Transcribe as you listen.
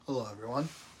everyone.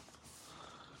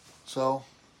 So,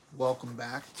 welcome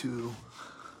back to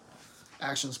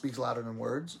Action Speaks Louder Than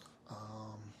Words.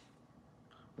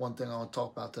 One thing I want to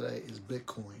talk about today is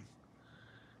Bitcoin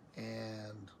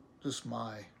and just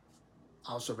my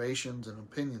observations and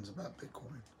opinions about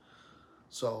Bitcoin.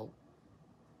 So,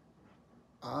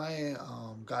 I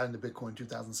got into Bitcoin in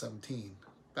 2017.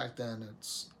 Back then,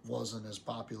 it wasn't as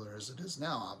popular as it is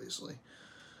now, obviously.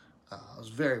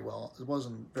 It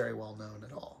wasn't very well known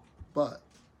at all. But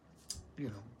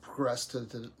progressed to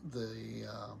the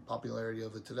popularity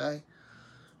of it today.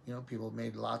 People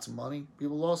made lots of money.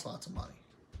 People lost lots of money.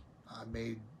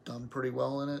 Done pretty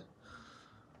well in it.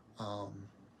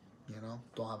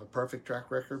 Don't have a perfect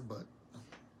track record, but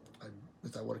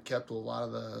if I would have kept a lot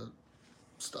of the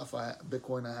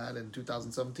Bitcoin I had in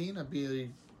 2017, I'd be a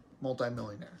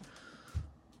multi-millionaire.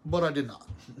 But I did not,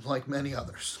 like many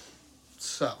others.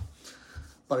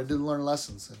 But I did learn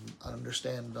lessons and I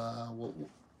understand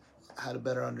had a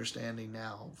better understanding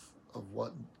now of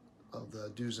the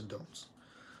do's and don'ts.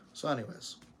 So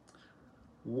anyways,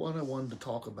 what I wanted to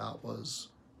talk about was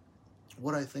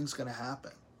what I think is going to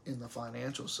happen in the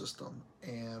financial system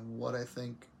and what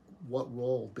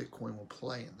role Bitcoin will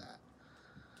play in that.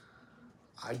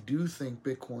 I do think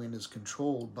Bitcoin is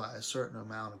controlled by a certain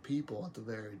amount of people at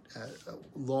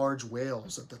large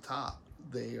whales at the top.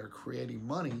 They are creating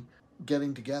money,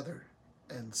 getting together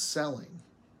and selling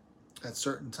at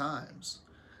certain times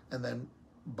and then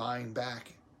buying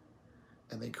back,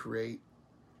 and they create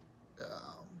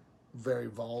very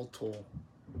volatile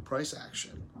price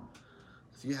action.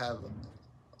 If you have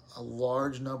a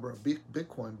large number of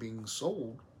Bitcoin being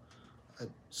sold,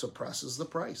 it suppresses the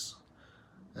price.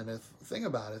 And think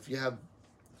about it, if you have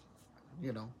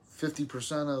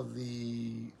 50% of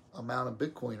the amount of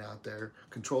Bitcoin out there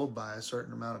controlled by a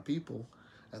certain amount of people,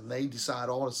 and they decide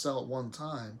all to sell at one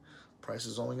time, the price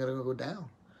is only going to go down.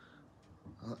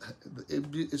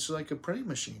 It's like a printing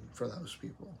machine for those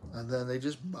people, and then they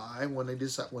just buy when they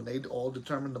all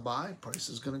determine to buy. Price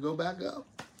is going to go back up.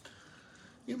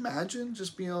 You imagine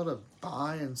just being able to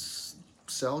buy and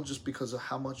sell just because of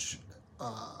how much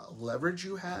leverage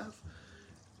you have,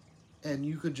 and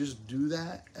you could just do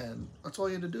that, and that's all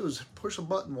you had to do is push a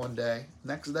button one day.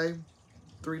 Next day,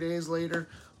 3 days later,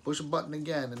 push a button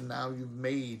again, and now you've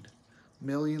made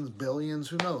millions, billions,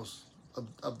 who knows,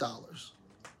 of dollars.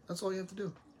 That's all you have to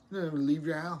do. Leave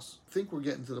your house. I think we're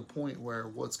getting to the point where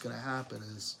what's going to happen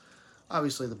is,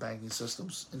 obviously, the banking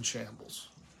system's in shambles.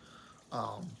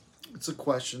 It's a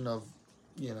question of,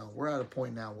 we're at a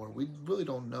point now where we really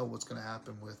don't know what's going to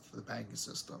happen with the banking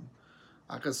system.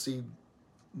 I could see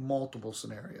multiple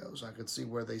scenarios. I could see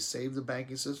where they save the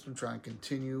banking system, try and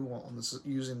continue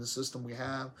using the system we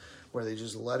have, where they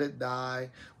just let it die,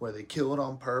 where they kill it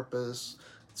on purpose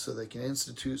so they can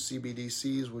institute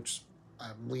CBDCs, which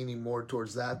I'm leaning more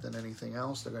towards that than anything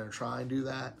else. They're going to try and do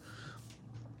that.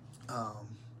 They're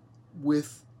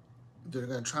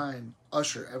going to try and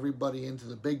usher everybody into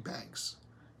the big banks.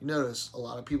 You notice a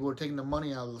lot of people are taking the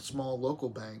money out of the small local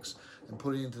banks and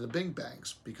putting it into the big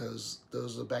banks because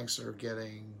those are the banks that are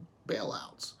getting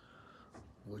bailouts,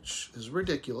 which is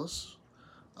ridiculous.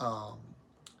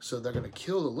 So they're going to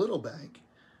kill the little bank,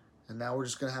 and now we're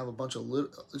just going to have a bunch of little.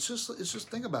 It's just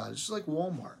think about it. It's just like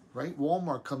Walmart, right?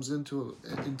 Walmart comes into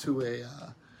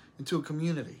a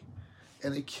community,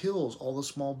 and it kills all the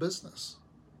small business.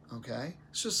 Okay,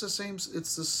 it's just the same.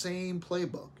 It's the same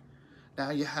playbook.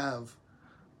 Now you have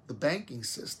the banking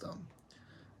system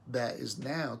that is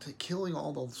now killing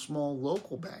all the small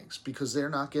local banks because they're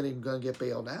not going to get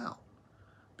bailed out.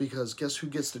 Because guess who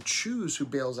gets to choose who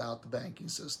bails out the banking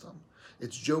system?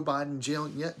 It's Joe Biden,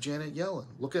 Janet Yellen.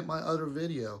 Look at my other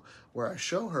video where I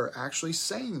show her actually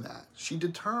saying that. She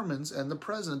determines, and the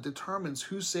president determines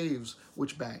who saves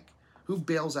which bank, who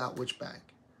bails out which bank.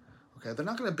 Okay, they're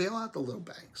not going to bail out the little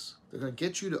banks. They're going to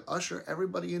get you to usher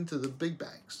everybody into the big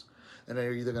banks. And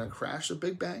they're either going to crash the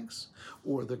big banks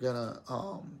or they're going to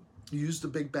use the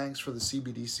big banks for the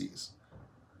CBDCs.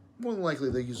 More than likely,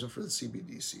 they use them for the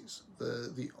CBDCs,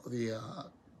 the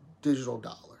digital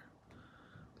dollar.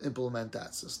 Implement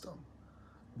that system.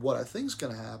 What I think is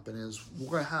going to happen is we're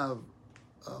going to have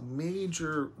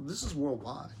this is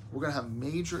worldwide. We're going to have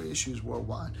major issues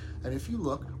worldwide. And if you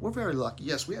look, we're very lucky.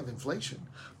 Yes, we have inflation,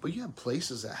 but you have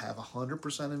places that have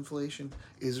 100% inflation.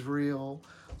 Israel,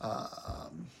 I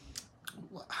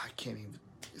can't even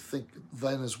think,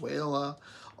 Venezuela,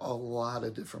 a lot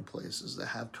of different places that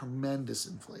have tremendous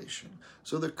inflation.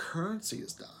 So their currency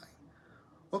is dying.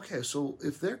 Okay, so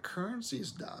if their currency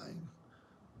is dying,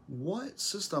 what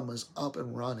system is up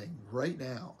and running right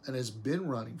now and has been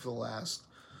running for the last,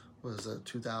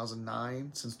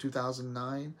 2009? Since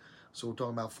 2009, So we're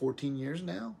talking about 14 years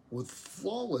now with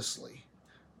flawlessly,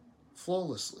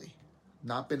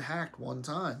 not been hacked one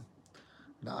time,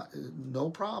 not no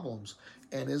problems,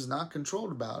 and is not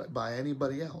controlled about it by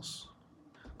anybody else.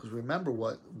 Because remember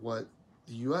what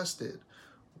the U.S. did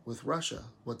with Russia.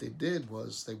 What they did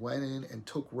was they went in and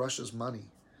took Russia's money.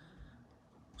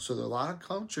 So a lot of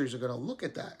countries are going to look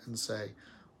at that and say,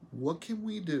 what can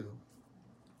we do?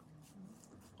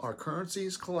 Our currency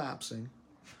is collapsing.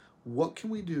 What can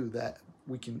we do that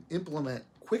we can implement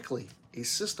quickly a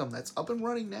system that's up and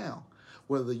running now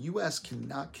where the U.S.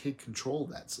 cannot take control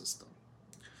of that system?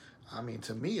 I mean,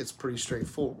 to me, it's pretty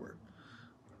straightforward.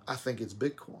 I think it's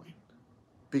Bitcoin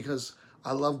because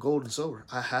I love gold and silver.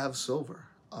 I have silver.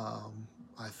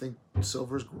 I think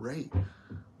silver is great,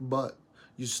 but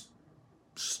you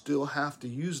still have to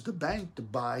use the bank to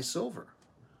buy silver.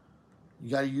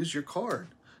 You got to use your card.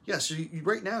 Yes,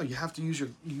 right now you have to use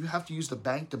the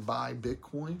bank to buy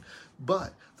Bitcoin,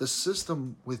 but the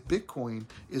system with Bitcoin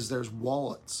is there's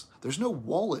wallets. There's no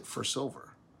wallet for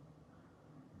silver.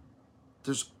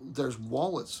 There's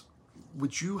wallets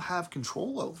which you have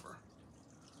control over.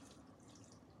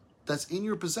 That's in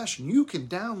your possession. You can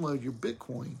download your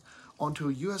Bitcoin onto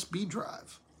a USB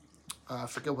drive. I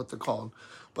forget what they're called,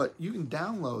 but you can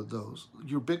download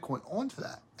your Bitcoin onto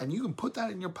that, and you can put that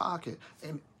in your pocket.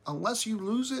 And unless you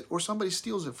lose it or somebody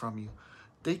steals it from you,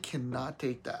 they cannot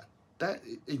take that. And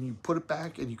you put it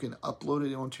back, and you can upload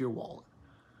it onto your wallet.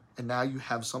 And now you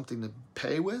have something to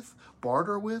pay with,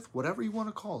 barter with, whatever you want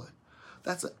to call it.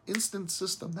 That's an instant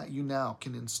system that you now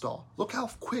can install. Look how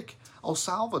quick El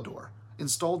Salvador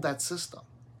installed that system.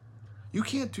 You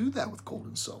can't do that with gold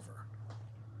and silver.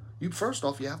 First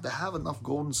off, you have to have enough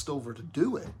gold and silver to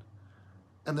do it.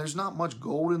 And there's not much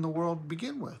gold in the world to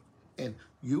begin with. And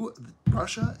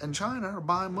Russia and China are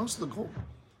buying most of the gold.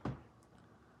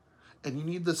 And you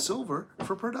need the silver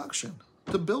for production,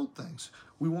 to build things.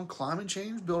 We want climate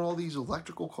change, build all these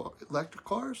electric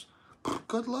cars.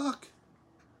 Good luck.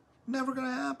 Never going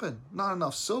to happen. Not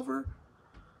enough silver,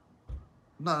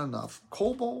 not enough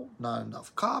cobalt, not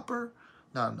enough copper,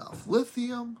 not enough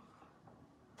lithium.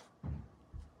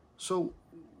 So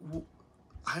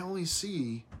I only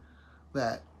see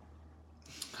that,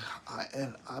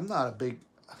 I'm not a big,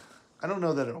 I don't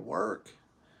know that it'll work,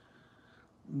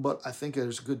 but I think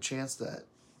there's a good chance that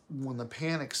when the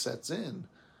panic sets in,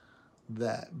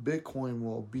 that Bitcoin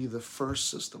will be the first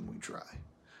system we try.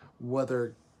 Whether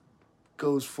it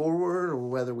goes forward or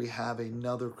whether we have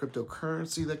another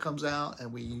cryptocurrency that comes out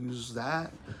and we use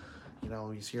that.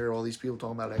 You hear all these people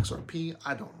talking about XRP.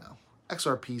 I don't know.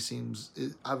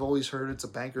 XRP I've always heard it's a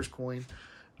banker's coin.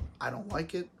 I don't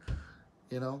like it.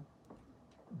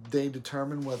 They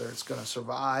determine whether it's going to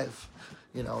survive.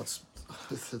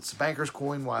 It's a banker's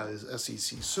coin. Why is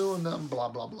SEC suing them? Blah,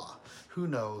 blah, blah. Who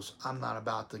knows? I'm not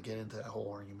about to get into that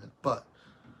whole argument. But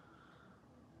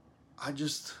I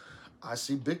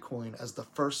see Bitcoin as the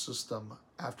first system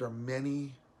after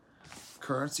many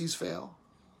currencies fail.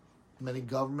 Many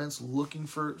governments looking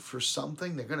for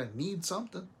something. They're going to need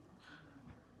something.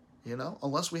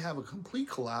 Unless we have a complete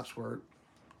collapse where it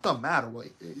doesn't matter what.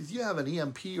 If you have an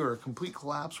EMP or a complete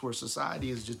collapse where society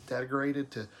is just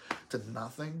degraded to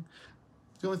nothing,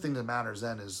 the only thing that matters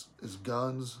then is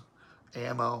guns,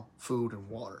 ammo, food, and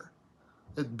water.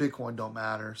 Bitcoin don't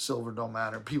matter. Silver don't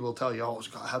matter. People tell you, it's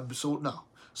got to have silver. No,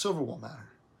 silver won't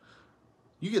matter.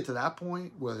 You get to that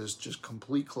point where there's just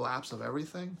complete collapse of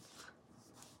everything.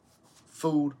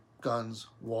 Food, guns,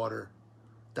 water,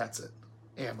 that's it.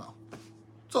 Ammo.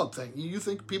 Something. You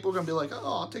think people are going to be like,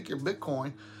 I'll take your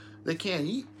Bitcoin. They can't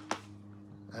eat.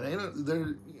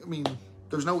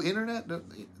 There's no internet.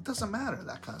 It doesn't matter,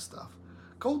 that kind of stuff.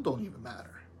 Gold don't even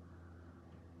matter.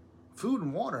 Food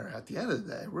and water, at the end of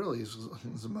the day, really is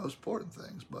the most important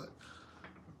things. But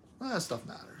that stuff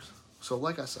matters. So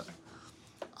like I said,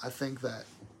 I think that,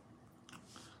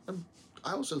 and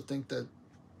I also think that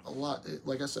a lot,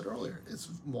 like I said earlier, it's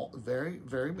very,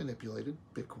 very manipulated,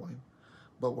 Bitcoin.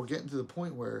 But we're getting to the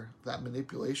point where that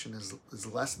manipulation is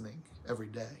lessening every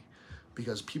day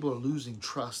because people are losing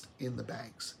trust in the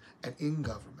banks and in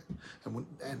government.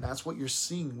 And that's what you're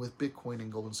seeing with Bitcoin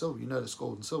and gold and silver. You notice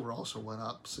gold and silver also went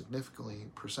up significantly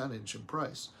in percentage in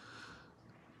price.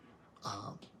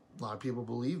 A lot of people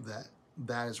believe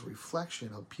that is a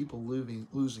reflection of people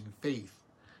losing faith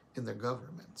in their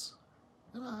governments.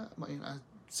 And it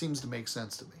seems to make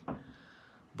sense to me.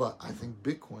 But I think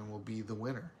Bitcoin will be the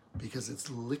winner. Because it's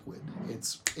liquid,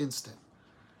 it's instant.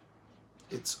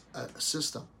 It's a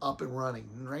system up and running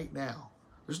right now.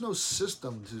 There's no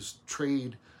system to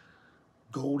trade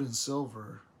gold and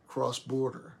silver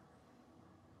cross-border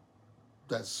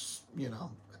that's,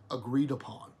 agreed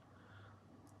upon.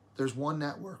 there's one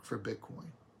network for Bitcoin.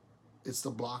 It's the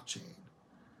blockchain,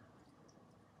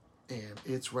 and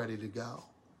it's ready to go.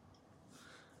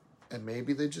 And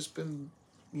maybe they've just been,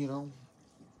 you know,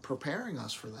 preparing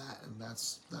us for that, and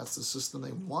that's the system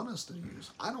they want us to use.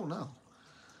 I don't know,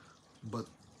 but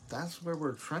that's where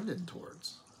we're trending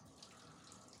towards.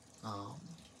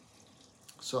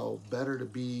 So better to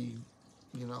be,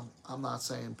 you know, I'm not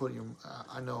saying put your,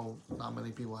 I know not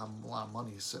many people have a lot of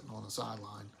money sitting on the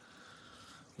sideline.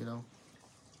 You know,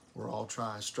 we're all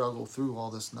trying to struggle through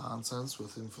all this nonsense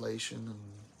with inflation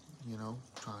and, you know,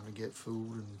 trying to get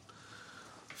food and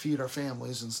feed our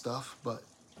families and stuff. But,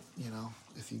 you know,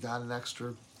 if you got an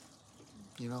extra,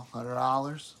 you know,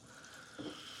 $100,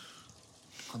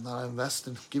 I'm not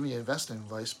giving you investing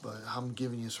advice, but I'm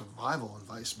giving you survival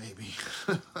advice maybe.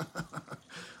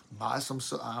 Buy some,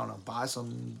 I don't know, buy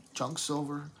some junk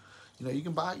silver. You know, you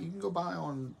can go buy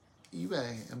on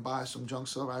eBay and buy some junk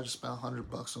silver. I just spent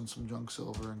 $100 on some junk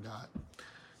silver and got,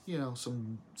 you know,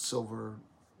 some silver,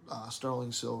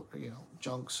 sterling silver, you know,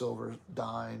 junk silver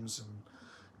dimes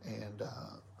and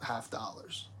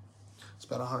 $50.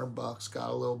 Spent $100, got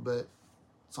a little bit.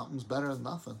 Something's better than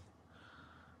nothing,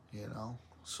 you know.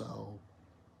 So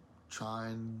try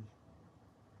and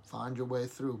find your way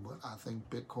through. But I think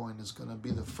Bitcoin is going to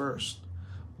be the first.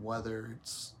 Whether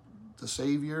it's the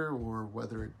savior or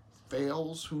whether it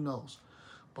fails, who knows.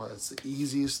 But it's the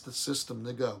easiest system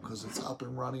to go because it's up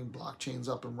and running. Blockchain's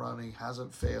up and running,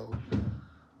 hasn't failed.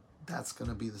 That's going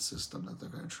to be the system that they're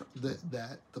going to try,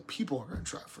 that the people are going to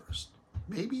try first.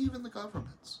 Maybe even the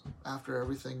governments. After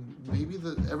everything, maybe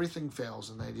everything fails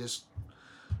and they just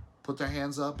put their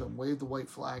hands up and wave the white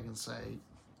flag and say,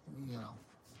 you know,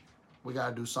 we got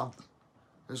to do something.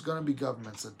 There's going to be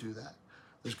governments that do that.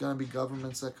 There's going to be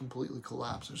governments that completely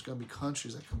collapse. There's going to be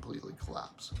countries that completely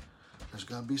collapse. There's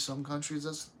going to be some countries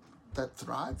that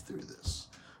thrive through this.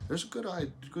 There's a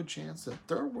good chance that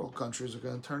third world countries are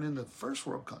going to turn into first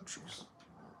world countries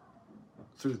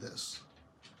through this.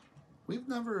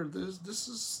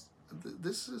 This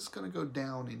is going to go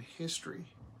down in history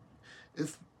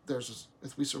if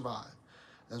we survive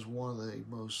as one of the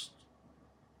most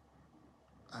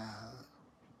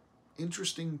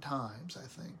interesting times, I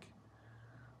think.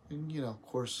 And, you know, of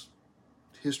course,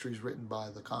 history is written by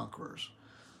the conquerors.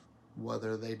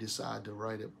 Whether they decide to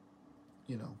write it,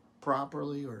 you know,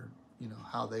 properly or, you know,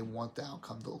 how they want the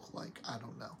outcome to look like, I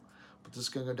don't know. But this is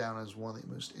going to go down as one of the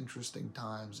most interesting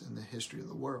times in the history of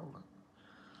the world,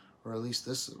 or at least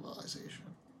this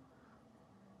civilization.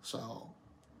 So,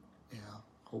 yeah,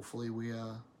 hopefully we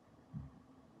all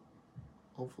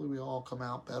come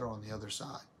out better on the other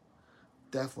side.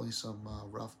 Definitely some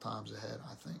rough times ahead,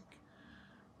 I think.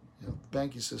 You know, the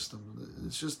banking system,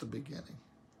 it's just the beginning.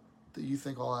 That you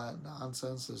think all that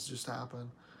nonsense has just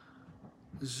happened,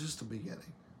 it's just the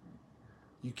beginning.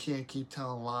 You can't keep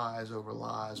telling lies over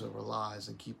lies over lies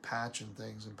and keep patching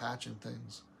things. It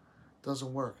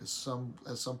doesn't work. At some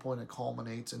point it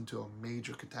culminates into a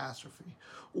major catastrophe.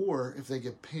 Or if they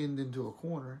get pinned into a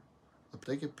corner, the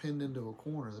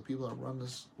people that run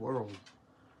this world,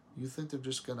 you think they're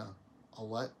just gonna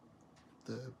let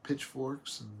the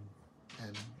pitchforks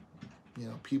and you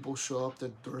know, people show up at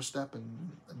their doorstep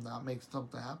and not make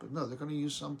something happen? No, they're going to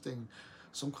use some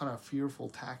kind of fearful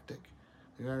tactic.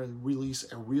 They're going to release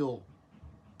a real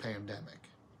pandemic,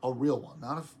 a real one,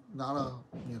 not a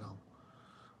you know,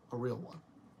 a real one.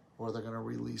 Or they're going to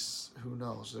release, who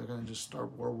knows? They're going to just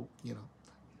start war, you know,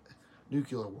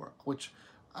 nuclear war, which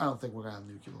I don't think we're going to have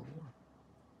nuclear war.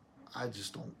 I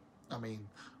just don't. I mean,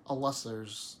 unless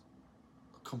there's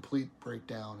a complete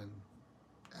breakdown and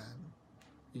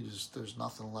there's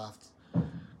nothing left.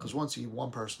 Because once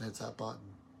one person hits that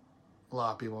button, a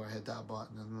lot of people are going to hit that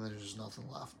button, and then there's just nothing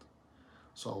left.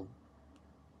 So,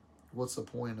 what's the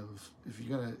point of, if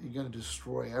you're gonna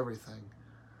destroy everything?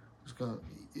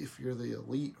 If you're the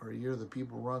elite or you're the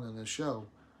people running the show,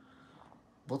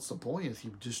 what's the point if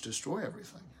you just destroy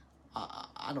everything?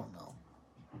 I don't know.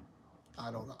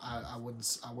 I don't know. I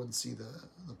wouldn't see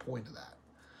the point of that.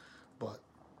 But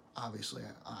obviously,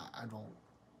 I don't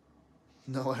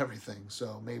know everything,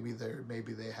 so maybe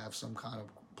they have some kind of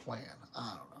plan.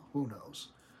 I don't know. Who knows?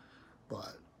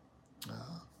 But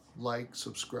like,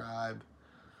 subscribe,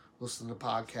 listen to the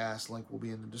podcast. Link will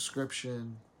be in the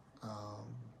description.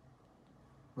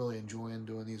 Really enjoying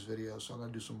doing these videos, so I'm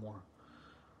gonna do some more.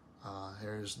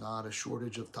 There's not a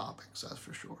shortage of topics, that's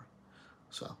for sure.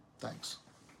 So thanks.